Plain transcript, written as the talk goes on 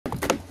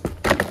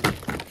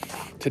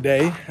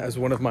Today, as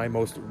one of my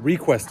most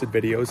requested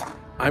videos,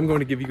 I'm going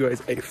to give you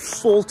guys a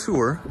full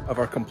tour of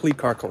our complete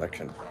car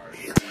collection.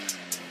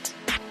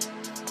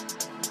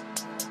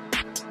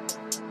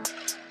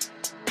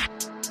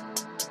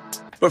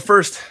 But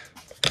first,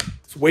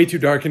 it's way too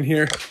dark in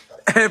here.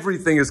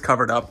 Everything is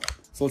covered up.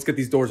 So let's get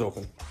these doors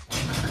open.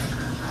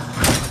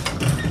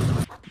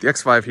 The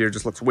X5 here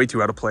just looks way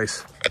too out of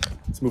place.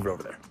 Let's move it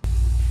over there.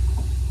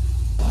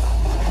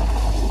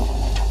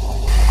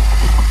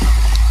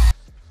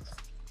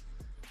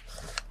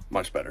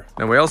 Much better.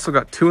 Now we also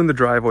got 2 in the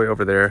driveway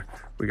over there.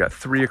 We got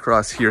 3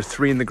 across here,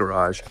 3 in the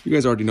garage. You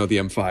guys already know the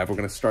M5. We're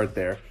gonna start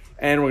there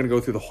and we're gonna go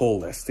through the whole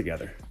list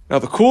together. Now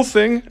the cool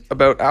thing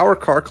about our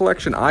car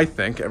collection, I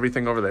think,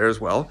 everything over there as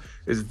well,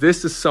 is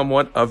this is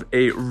somewhat of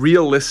a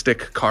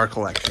realistic car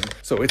collection.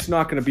 So it's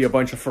not gonna be a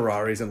bunch of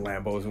Ferraris and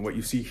Lambos and what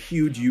you see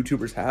huge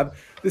YouTubers have.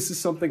 This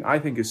is something I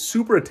think is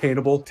super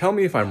attainable. Tell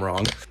me if I'm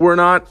wrong. We're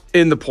not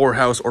in the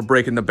poorhouse or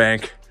breaking the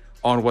bank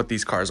on what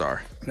these cars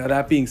are. Now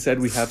that being said,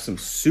 we have some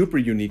super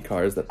unique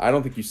cars that I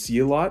don't think you see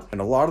a lot, and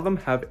a lot of them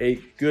have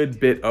a good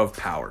bit of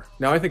power.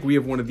 Now I think we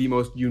have one of the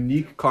most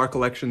unique car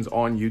collections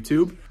on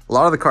YouTube. A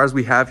lot of the cars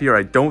we have here,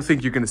 I don't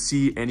think you're gonna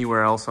see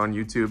anywhere else on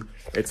YouTube.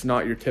 It's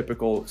not your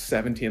typical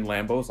 17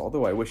 Lambos,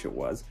 although I wish it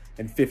was,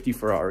 and 50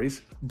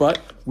 Ferraris.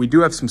 But we do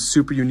have some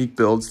super unique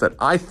builds that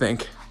I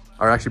think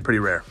are actually pretty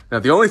rare. Now,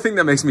 the only thing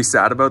that makes me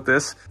sad about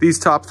this, these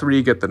top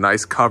 3 get the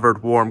nice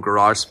covered, warm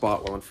garage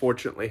spot. Well,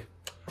 unfortunately,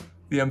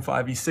 the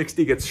M5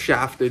 E60 gets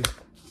shafted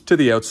to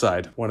the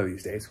outside. One of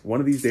these days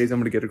I'm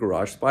gonna get a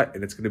garage spot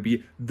and it's gonna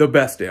be the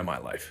best day of my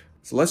life.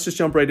 So let's just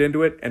jump right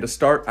into it. And to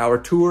start our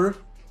tour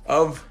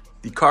of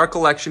the car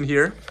collection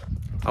here,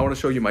 I wanna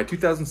show you my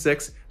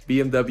 2006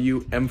 BMW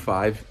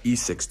M5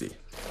 E60.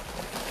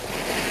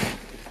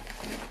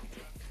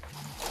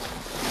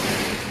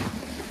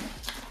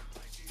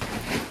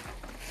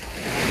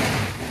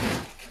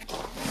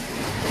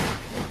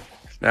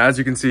 Now, as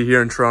you can see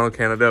here in Toronto,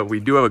 Canada, we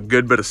do have a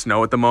good bit of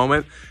snow at the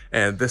moment,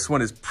 and this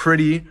one is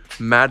pretty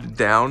matted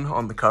down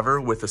on the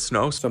cover with the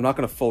snow, so I'm not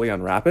gonna fully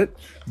unwrap it,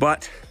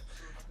 but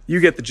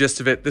you get the gist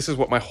of it. This is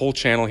what my whole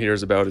channel here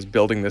is about, is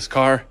building this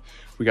car.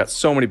 We got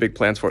so many big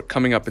plans for it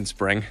coming up in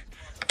spring.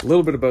 A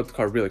little bit about the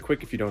car really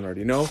quick if you don't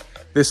already know.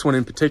 This one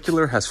in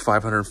particular has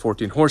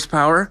 514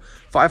 horsepower,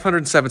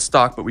 507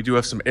 stock, but we do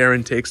have some air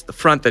intakes at the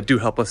front that do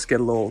help us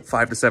get a little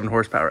 5 to 7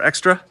 horsepower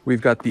extra.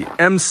 We've got the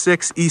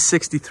M6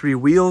 E63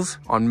 wheels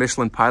on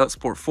Michelin Pilot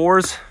Sport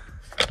 4s.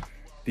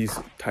 These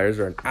tires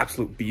are an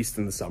absolute beast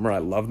in the summer. I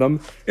love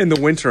them. In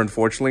the winter,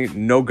 unfortunately,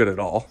 no good at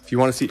all. If you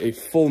want to see a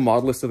full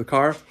mod list of the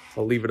car,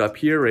 I'll leave it up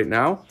here right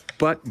now.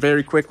 But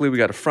very quickly, we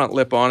got a front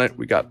lip on it.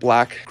 We got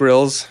black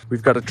grills.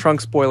 We've got a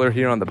trunk spoiler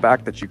here on the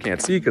back that you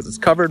can't see because it's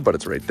covered, but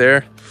it's right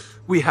there.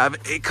 We have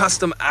a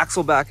custom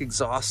Axleback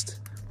exhaust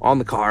on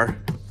the car.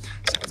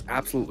 It's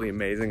absolutely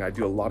amazing. I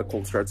do a lot of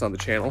cold starts on the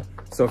channel.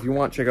 So if you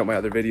want, check out my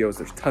other videos.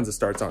 There's tons of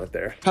starts on it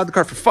there. I've had the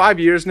car for 5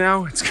 years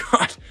now. It's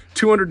got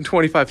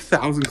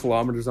 225,000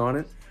 kilometers on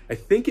it. I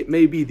think it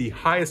may be the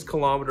highest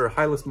kilometer,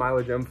 highest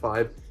mileage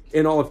M5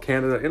 in all of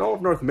Canada, in all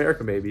of North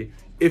America maybe.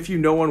 If you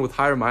know one with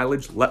higher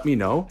mileage, let me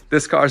know.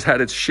 This car's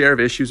had its share of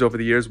issues over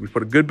the years. We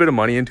put a good bit of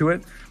money into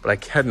it, but I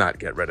cannot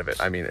get rid of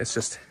it. I mean,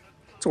 it's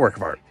a work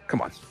of art.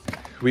 Come on.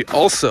 We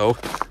also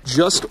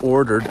just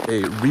ordered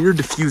a rear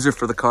diffuser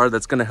for the car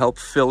that's gonna help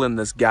fill in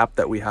this gap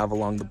that we have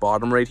along the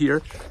bottom right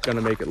here.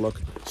 Gonna make it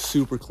look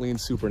super clean,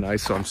 super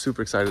nice. So I'm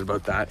super excited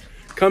about that.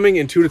 Coming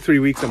in 2 to 3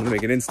 weeks, I'm gonna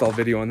make an install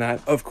video on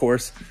that. Of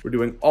course, we're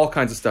doing all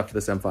kinds of stuff to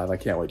this M5. I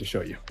can't wait to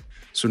show you.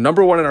 So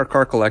number 1 in our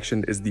car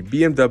collection is the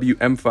BMW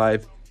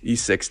M5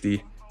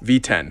 E60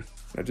 V10.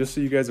 Now, just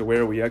so you guys are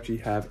aware, we actually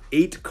have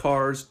 8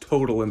 cars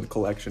total in the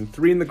collection,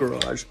 3 in the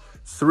garage,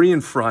 3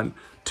 in front,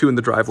 2 in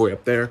the driveway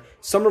up there.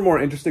 Some are more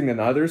interesting than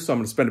others, so I'm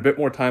gonna spend a bit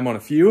more time on a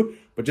few,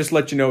 but just to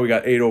let you know, we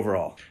got 8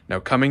 overall. Now,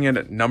 coming in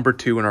at number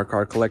 2 in our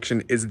car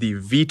collection is the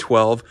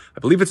V12, I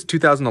believe it's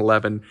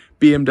 2011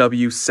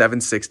 BMW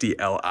 760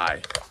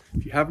 Li.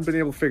 If you haven't been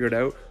able to figure it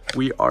out,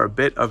 we are a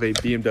bit of a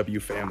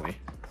BMW family.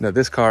 Now,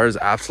 this car is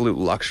absolute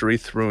luxury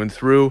through and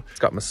through.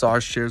 It's got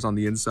massage chairs on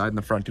the inside and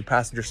the front, 2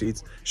 passenger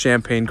seats,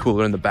 champagne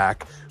cooler in the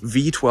back,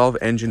 V12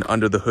 engine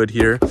under the hood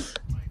here,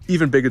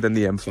 even bigger than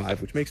the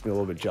M5, which makes me a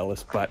little bit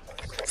jealous, but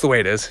it's the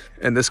way it is.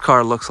 And this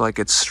car looks like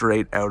it's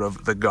straight out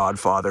of The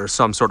Godfather,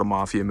 some sort of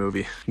mafia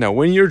movie. Now,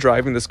 when you're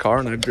driving this car,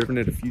 and I've driven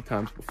it a few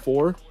times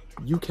before,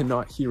 you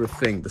cannot hear a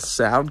thing. The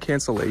sound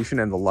cancellation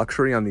and the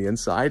luxury on the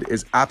inside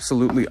is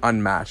absolutely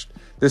unmatched.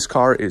 This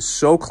car is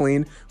so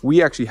clean.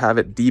 We actually have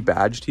it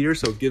debadged here,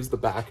 so it gives the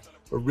back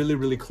a really,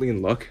 really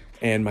clean look.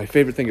 And my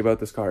favorite thing about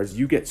this car is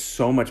you get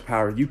so much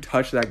power. You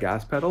touch that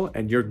gas pedal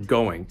and you're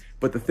going.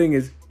 But the thing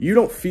is, you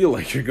don't feel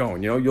like you're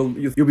going. You know,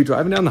 you'll be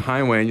driving down the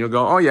highway and you'll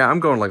go, oh yeah,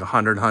 I'm going like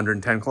 100,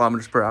 110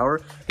 kilometers per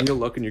hour. And you'll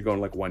look and you're going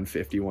like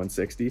 150,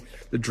 160.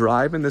 The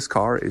drive in this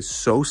car is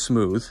so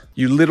smooth.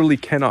 You literally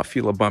cannot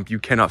feel a bump. You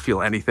cannot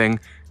feel anything.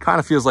 Kind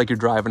of feels like you're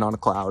driving on a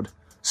cloud.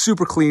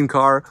 Super clean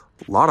car,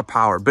 a lot of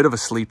power, bit of a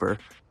sleeper,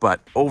 but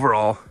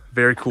overall,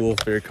 very cool,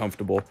 very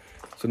comfortable.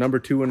 So number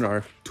 2 in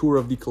our tour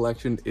of the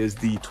collection is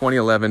the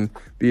 2011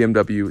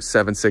 BMW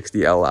 760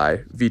 Li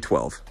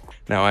V12.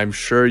 Now, I'm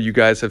sure you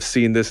guys have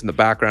seen this in the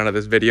background of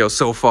this video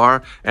so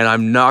far, and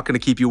I'm not going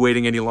to keep you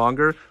waiting any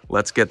longer.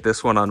 Let's get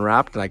this one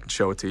unwrapped and I can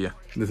show it to you.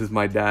 This is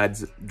my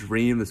dad's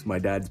dream. This is my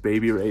dad's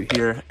baby right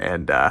here,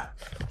 and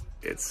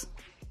it's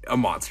a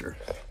monster.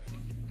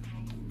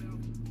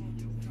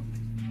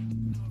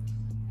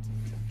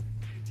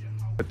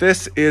 But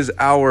this is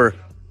our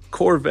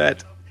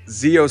Corvette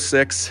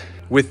Z06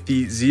 with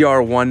the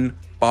ZR1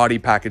 body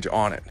package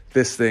on it.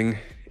 This thing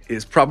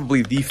is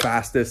probably the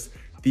fastest,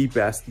 the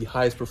best, the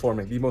highest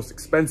performing, the most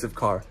expensive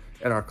car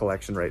in our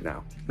collection right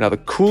now. Now, the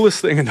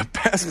coolest thing and the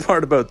best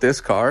part about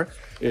this car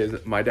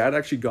is my dad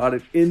actually got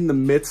it in the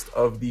midst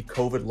of the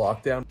COVID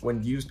lockdown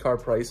when used car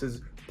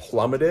prices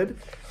plummeted,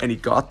 and he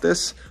got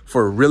this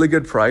for a really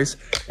good price,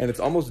 and it's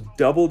almost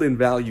doubled in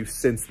value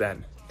since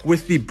then.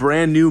 With the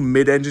brand new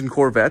mid-engine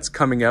Corvettes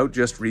coming out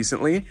just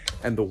recently,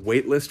 and the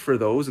wait list for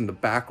those and the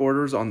back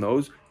orders on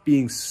those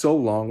being so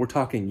long, we're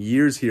talking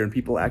years here, and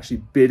people actually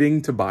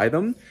bidding to buy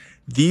them,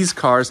 these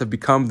cars have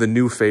become the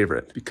new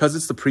favorite. Because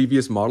it's the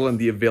previous model and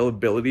the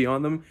availability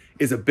on them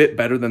is a bit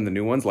better than the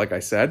new ones, like I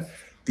said,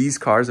 these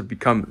cars have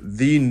become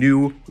the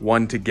new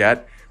one to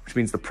get, which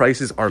means the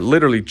prices are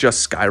literally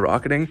just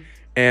skyrocketing.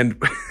 And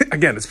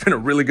again, it's been a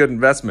really good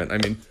investment. I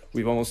mean,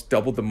 we've almost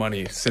doubled the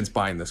money since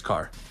buying this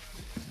car.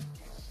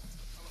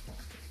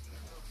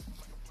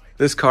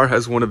 This car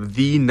has one of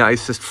the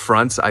nicest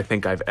fronts I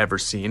think I've ever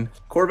seen.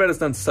 Corvette has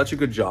done such a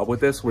good job with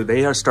this, where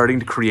they are starting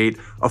to create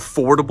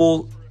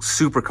affordable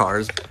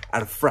supercars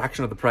at a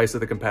fraction of the price of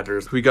the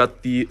competitors. We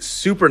got the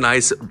super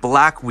nice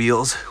black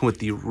wheels with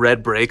the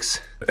red brakes.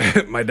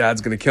 My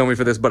dad's gonna kill me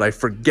for this, but I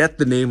forget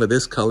the name of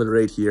this color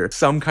right here.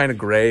 Some kind of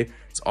gray.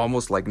 It's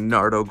almost like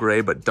Nardo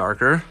gray, but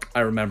darker. I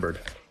remembered.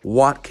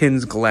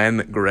 Watkins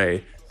Glen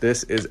gray.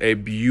 This is a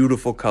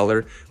beautiful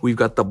color. We've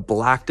got the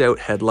blacked out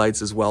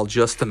headlights as well,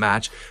 just to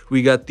match.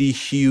 We got the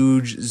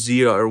huge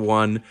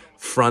ZR1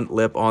 front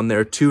lip on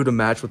there too, to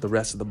match with the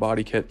rest of the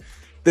body kit.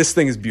 This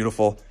thing is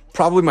beautiful.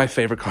 Probably my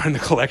favorite car in the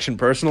collection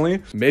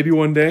personally. Maybe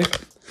one day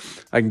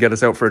I can get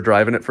us out for a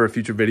drive in it for a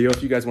future video.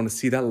 If you guys want to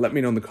see that, let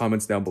me know in the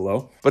comments down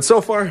below. But so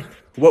far,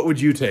 what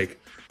would you take?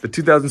 The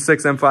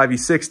 2006 M5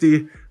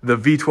 E60, the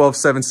V12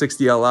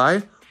 760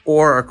 Li,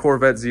 or our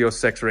Corvette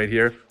Z06 right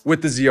here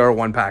with the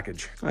ZR1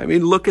 package? I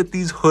mean, look at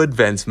these hood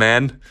vents,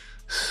 man.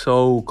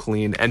 So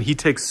clean. And he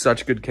takes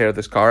such good care of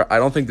this car. I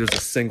don't think there's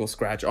a single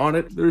scratch on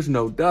it. There's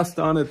no dust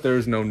on it.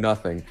 There's no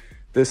nothing.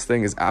 This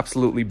thing is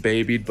absolutely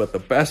babied, but the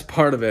best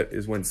part of it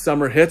is when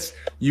summer hits,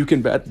 you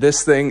can bet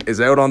this thing is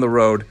out on the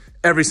road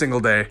every single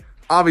day.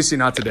 Obviously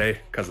not today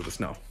because of the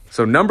snow.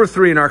 So number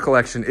 3 in our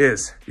collection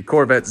is the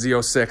Corvette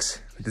Z06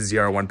 with the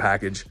ZR1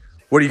 package.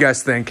 What do you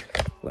guys think?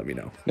 Let me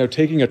know. Now,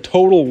 taking a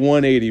total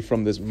 180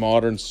 from this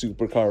modern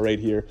supercar right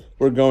here,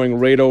 we're going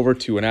right over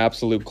to an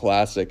absolute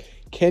classic.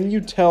 Can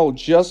you tell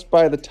just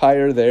by the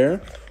tire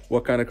there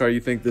what kind of car you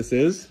think this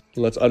is?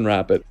 Let's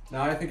unwrap it.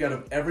 Now, I think out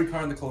of every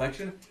car in the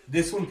collection,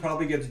 this one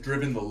probably gets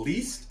driven the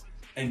least,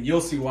 and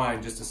you'll see why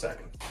in just a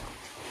second.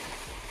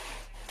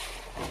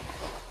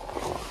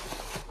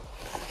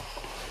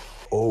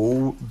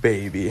 Oh,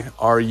 baby.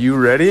 Are you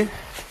ready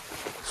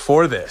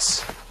for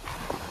this?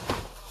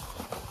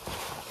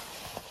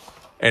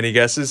 Any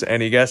guesses?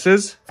 Any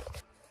guesses?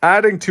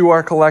 Adding to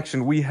our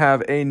collection, we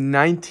have a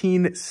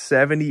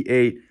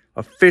 1978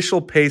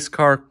 official pace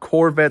car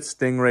Corvette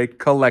Stingray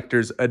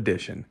Collector's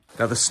Edition.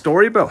 Now, the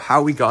story about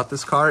how we got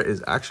this car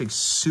is actually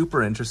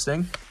super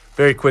interesting.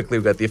 Very quickly,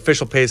 we got the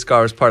official pace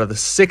car as part of the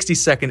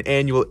 62nd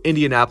annual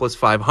Indianapolis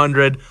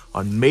 500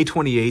 on May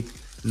 28th,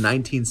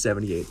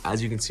 1978,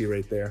 as you can see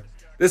right there.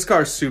 This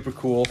car is super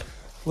cool.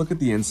 Look at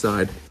the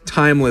inside.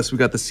 Timeless. We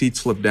got the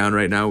seats flipped down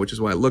right now, which is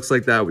why it looks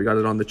like that. We got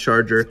it on the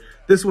Charger.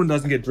 This one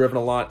doesn't get driven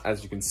a lot,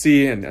 as you can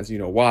see, and as you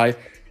know why.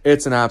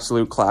 It's an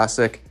absolute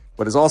classic,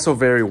 but it's also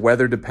very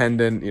weather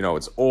dependent. You know,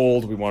 it's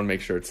old. We want to make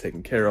sure it's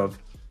taken care of.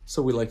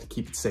 So we like to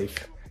keep it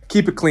safe.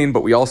 Keep it clean,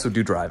 but we also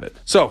do drive it.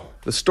 So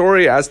the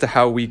story as to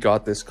how we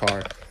got this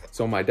car.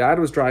 So my dad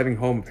was driving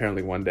home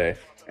apparently one day,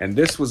 and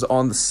this was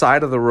on the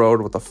side of the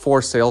road with a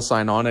for sale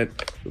sign on it.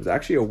 It was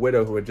actually a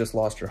widow who had just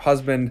lost her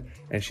husband,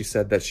 and she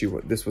said that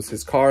this was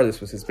his car, this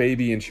was his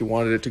baby, and she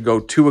wanted it to go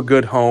to a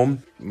good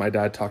home. My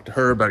dad talked to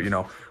her about, you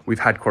know, we've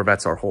had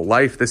Corvettes our whole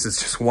life. This is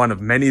just one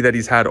of many that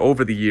he's had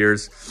over the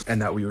years,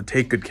 and that we would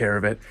take good care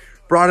of it.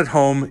 Brought it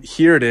home.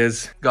 Here it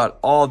is. Got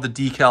all the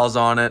decals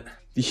on it.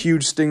 The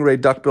huge Stingray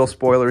duckbill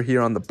spoiler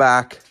here on the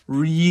back.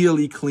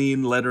 Really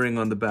clean lettering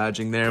on the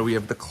badging there. We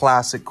have the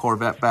classic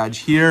Corvette badge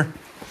here.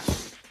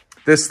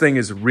 This thing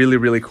is really,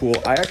 really cool.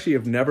 I actually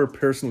have never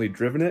personally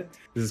driven it.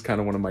 This is kind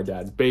of one of my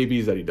dad's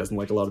babies that he doesn't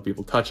like a lot of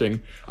people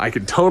touching. I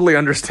can totally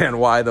understand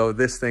why, though.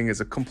 This thing is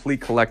a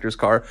complete collector's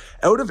car.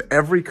 Out of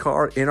every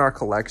car in our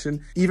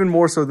collection, even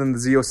more so than the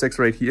Z06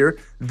 right here,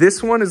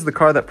 this one is the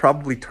car that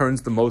probably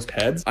turns the most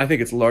heads. I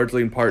think it's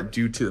largely in part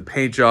due to the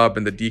paint job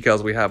and the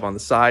decals we have on the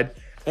side.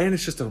 And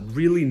it's just a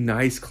really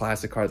nice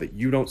classic car that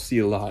you don't see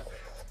a lot.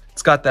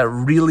 It's got that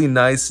really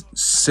nice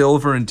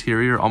silver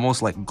interior,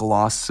 almost like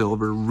gloss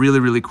silver. Really,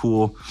 really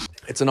cool.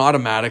 It's an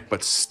automatic,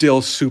 but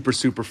still super,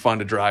 super fun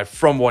to drive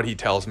from what he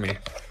tells me.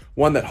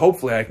 One that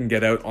hopefully I can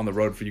get out on the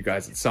road for you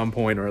guys at some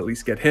point, or at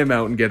least get him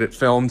out and get it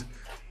filmed.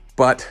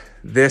 But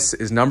this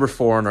is number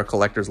 4 on our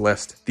collector's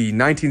list. The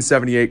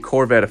 1978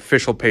 Corvette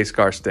official pace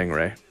car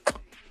Stingray.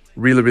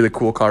 Really, really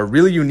cool car,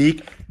 really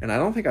unique. And I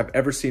don't think I've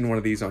ever seen one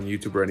of these on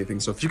YouTube or anything.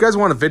 So if you guys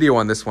want a video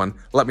on this one,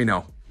 let me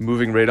know.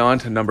 Moving right on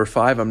to number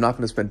 5. I'm not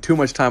going to spend too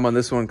much time on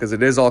this one because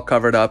it is all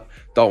covered up.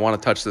 Don't want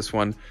to touch this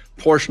one.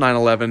 Porsche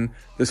 911.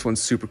 This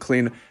one's super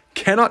clean.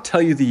 Cannot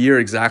tell you the year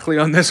exactly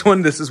on this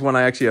one. This is one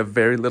I actually have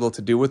very little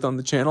to do with on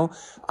the channel.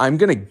 I'm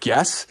going to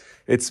guess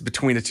it's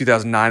between a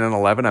 2009 and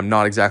 11. I'm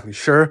not exactly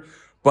sure,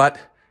 but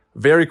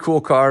very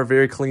cool car,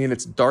 very clean.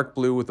 It's dark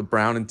blue with a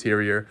brown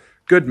interior.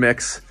 Good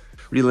mix.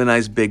 Really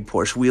nice big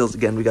Porsche wheels.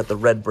 Again, we got the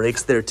red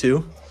brakes there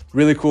too.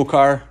 Really cool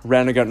car,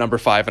 rounding out number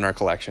 5 in our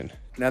collection.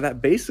 Now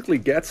that basically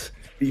gets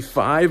the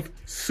 5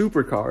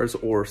 supercars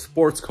or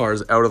sports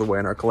cars out of the way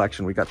in our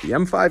collection. We got the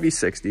M5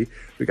 E60,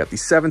 we got the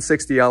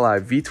 760 Li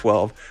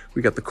V12,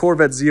 we got the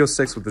Corvette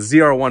Z06 with the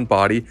ZR1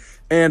 body,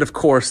 and of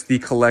course the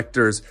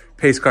collector's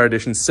Pace Car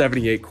Edition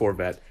 78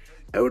 Corvette.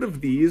 Out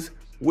of these,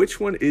 which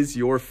one is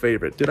your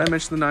favorite? Did I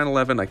mention the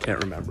 911? I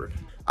can't remember.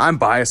 I'm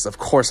biased. Of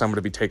course, I'm going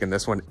to be taking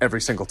this one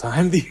every single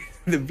time. The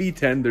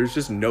V10, there's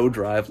just no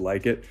drive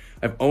like it.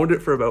 I've owned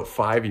it for about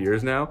 5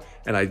 years now,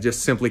 and I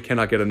just simply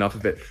cannot get enough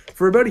of it.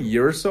 For about a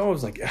year or so, I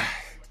was like,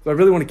 do I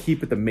really want to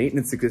keep it? The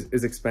maintenance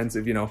is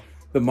expensive. You know,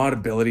 the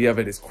modability of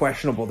it is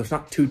questionable. There's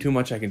not too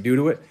much I can do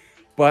to it.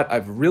 But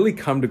I've really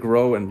come to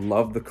grow and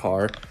love the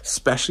car,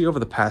 especially over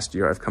the past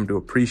year. I've come to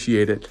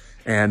appreciate it.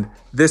 And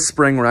this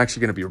spring, we're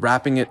actually going to be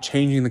wrapping it,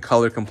 changing the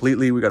color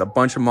completely. We got a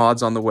bunch of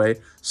mods on the way.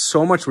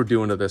 So much we're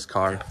doing to this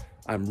car.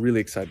 I'm really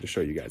excited to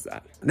show you guys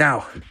that.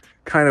 Now,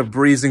 kind of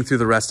breezing through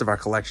the rest of our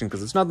collection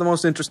because it's not the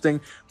most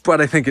interesting,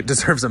 but I think it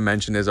deserves a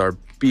mention, is our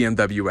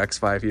BMW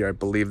X5 here. I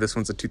believe this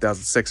one's a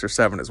 2006 or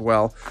 7 as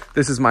well.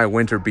 This is my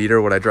winter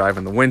beater, what I drive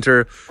in the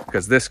winter,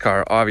 because this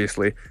car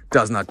obviously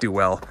does not do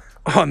well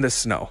on this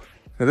snow.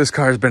 Now, this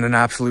car has been an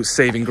absolute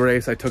saving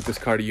grace. I took this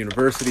car to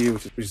university,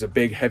 which is a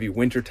big, heavy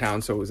winter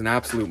town, so it was an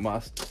absolute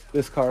must.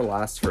 This car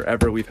lasts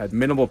forever. We've had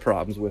minimal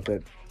problems with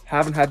it.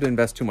 Haven't had to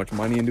invest too much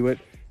money into it,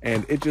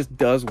 and it just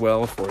does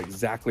well for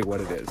exactly what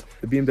it is.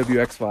 The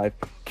BMW X5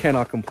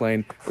 cannot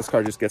complain. This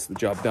car just gets the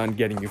job done,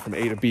 getting you from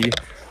A to B.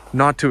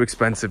 Not too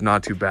expensive,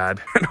 not too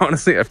bad. And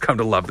honestly, I've come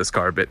to love this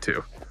car a bit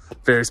too.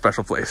 Very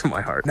special place in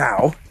my heart.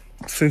 Now,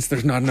 since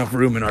there's not enough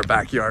room in our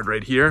backyard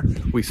right here,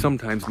 we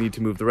sometimes need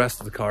to move the rest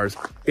of the cars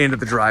into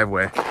the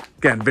driveway.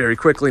 Again, very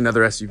quickly,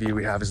 another SUV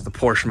we have is the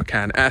Porsche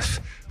Cayenne S.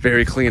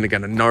 Very clean,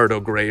 again, a Nardo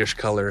grayish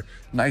color,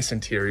 nice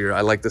interior. I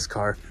like this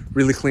car,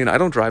 really clean. I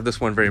don't drive this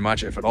one very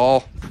much, if at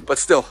all, but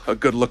still a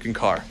good looking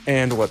car.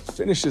 And what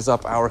finishes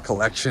up our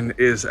collection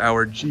is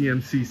our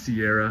GMC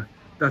Sierra.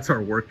 That's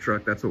our work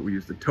truck. That's what we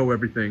use to tow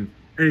everything.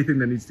 Anything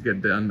that needs to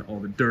get done,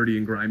 all the dirty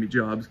and grimy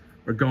jobs,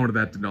 we're going to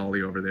that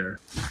Denali over there.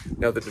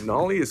 Now the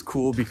Denali is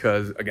cool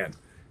because, again,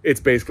 it's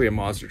basically a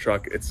monster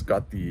truck. It's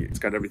got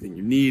everything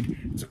you need.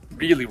 It's a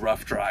really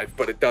rough drive,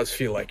 but it does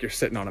feel like you're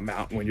sitting on a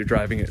mountain when you're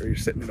driving it, or you're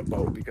sitting in a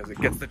boat, because it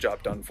gets the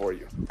job done for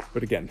you.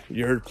 But again,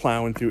 you're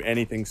plowing through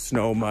anything,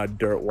 snow, mud,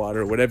 dirt,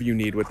 water, whatever you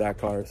need with that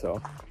car.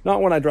 So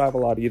not one I drive a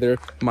lot either.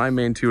 My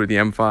main two are the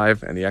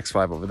M5 and the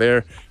X5 over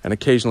there, and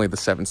occasionally the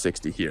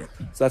 760 here.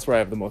 So that's where I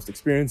have the most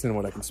experience and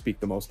what I can speak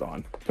the most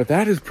on. But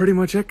that is pretty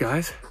much it,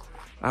 guys.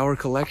 Our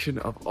collection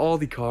of all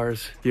the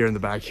cars here in the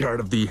backyard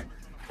of the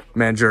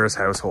Manjura's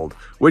household.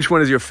 Which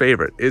one is your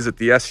favorite? Is it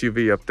the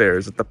SUV up there?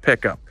 Is it the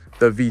pickup?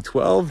 The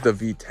V12, the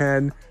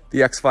V10,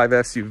 the X5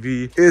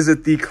 SUV? Is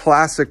it the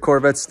classic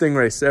Corvette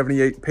Stingray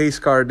 78 Pace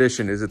Car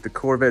Edition? Is it the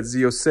Corvette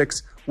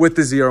Z06 with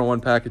the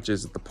ZR1 package?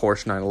 Is it the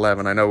Porsche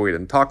 911? I know we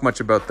didn't talk much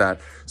about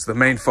that, so the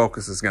main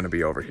focus is going to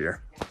be over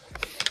here.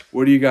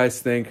 What do you guys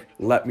think?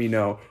 Let me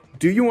know.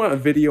 Do you want a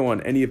video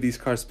on any of these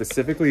cars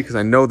specifically? Because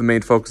I know the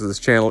main focus of this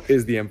channel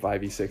is the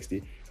M5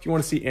 E60. If you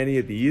want to see any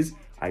of these,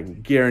 I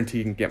guarantee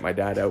you can get my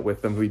dad out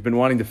with them. We've been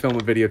wanting to film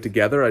a video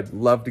together. I'd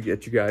love to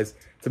get you guys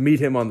to meet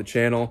him on the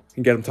channel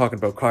and get him talking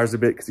about cars a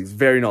bit, because he's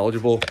very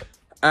knowledgeable.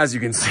 As you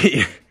can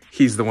see,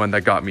 he's the one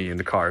that got me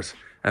into cars,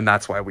 and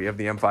that's why we have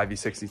the M5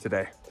 E60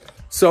 today.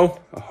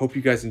 So I hope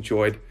you guys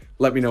enjoyed.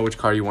 Let me know which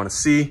car you want to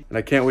see, and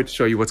I can't wait to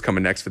show you what's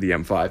coming next for the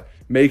M5.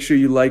 Make sure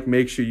you like,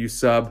 make sure you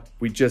sub.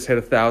 We just hit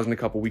 1,000 a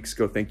couple weeks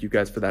ago. Thank you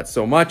guys for that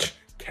so much.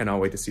 Cannot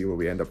wait to see where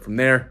we end up from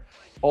there.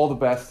 All the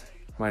best.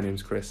 My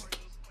name's Chris.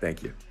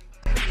 Thank you.